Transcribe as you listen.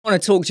I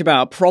want to talk to you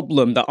about a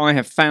problem that I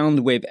have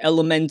found with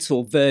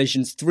Elementor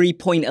versions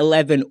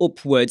 3.11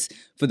 upwards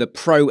for the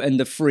Pro and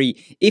the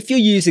Free. If you're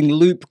using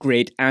Loop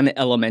Grid and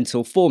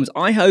Elementor Forms,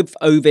 I have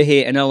over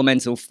here an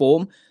Elementor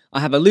Form.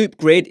 I have a Loop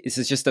Grid. This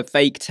is just a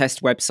fake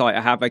test website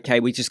I have. Okay,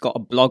 we just got a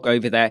blog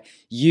over there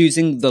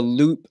using the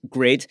Loop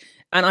Grid.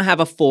 And I have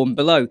a form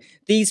below.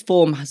 These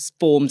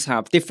forms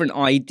have different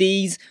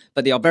IDs,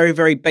 but they are very,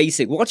 very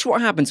basic. Watch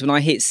what happens when I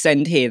hit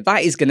send here.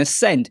 That is going to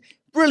send.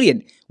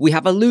 Brilliant. We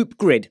have a loop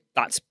grid.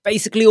 That's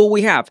basically all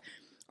we have.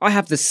 I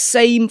have the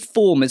same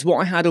form as what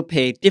I had up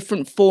here,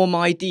 different form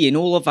ID and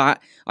all of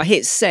that. I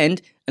hit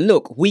send and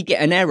look, we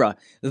get an error.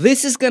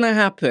 This is going to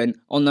happen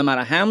on no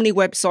matter how many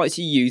websites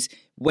you use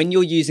when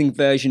you're using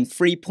version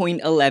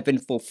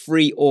 3.11 for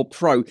Free or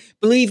Pro.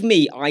 Believe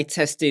me, I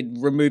tested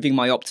removing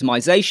my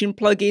optimization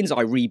plugins,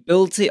 I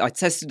rebuilt it, I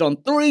tested on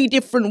 3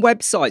 different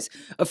websites,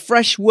 a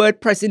fresh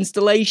WordPress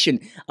installation,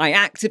 I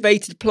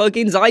activated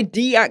plugins, I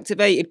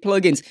deactivated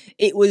plugins.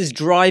 It was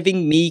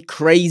driving me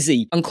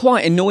crazy. And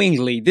quite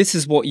annoyingly, this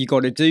is what you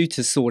got to do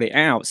to sort it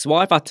out. So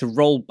I've had to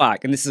roll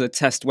back, and this is a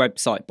test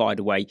website by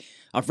the way,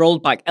 I've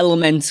rolled back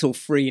Elementor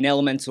Free and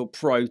Elementor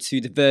Pro to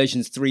the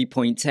versions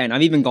 3.10.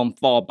 I've even gone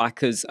far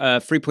back as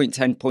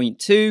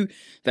 3.10.2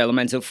 for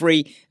Elementor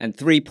Free and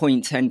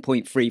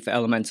 3.10.3 for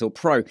Elementor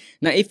Pro.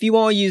 Now, if you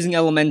are using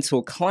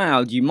Elementor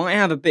Cloud, you might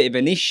have a bit of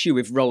an issue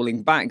with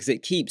rolling back because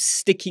it keeps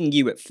sticking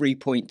you at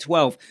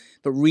 3.12.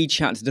 But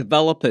reach out to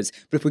developers.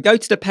 But if we go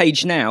to the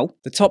page now,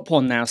 the top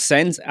one now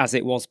sends as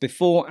it was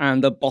before,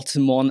 and the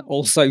bottom one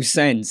also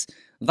sends.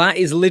 That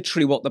is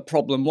literally what the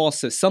problem was.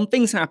 So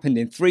something's happened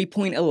in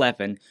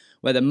 3.11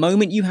 where the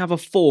moment you have a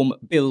form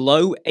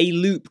below a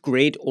loop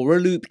grid or a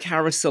loop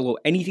carousel or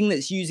anything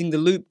that's using the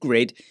loop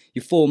grid,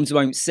 your forms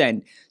won't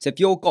send. So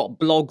if you've got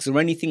blogs or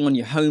anything on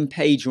your home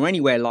page or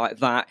anywhere like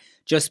that,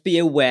 just be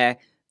aware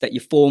that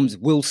your forms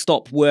will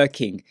stop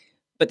working.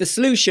 But the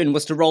solution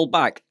was to roll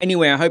back.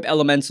 Anyway, I hope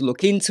Elementor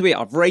look into it.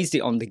 I've raised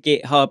it on the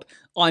GitHub.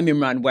 I'm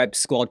Imran Web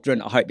Squadron.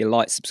 I hope you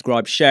like,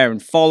 subscribe, share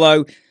and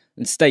follow,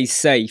 and stay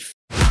safe.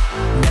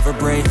 Never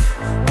break,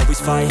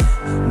 always fight,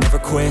 never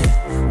quit,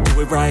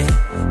 do it right,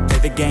 play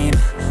the game,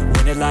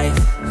 win it life,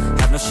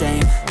 have no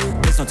shame,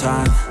 there's no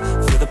time,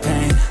 feel the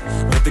pain,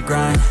 live the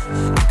grind,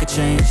 I could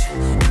change,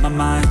 in my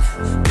mind,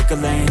 pick a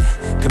lane,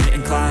 commit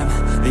and climb,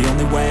 the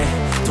only way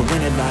to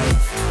win it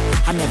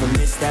life, I never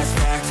miss, that's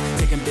fact,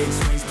 taking big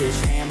swings,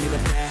 bitch, hand me the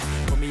bat.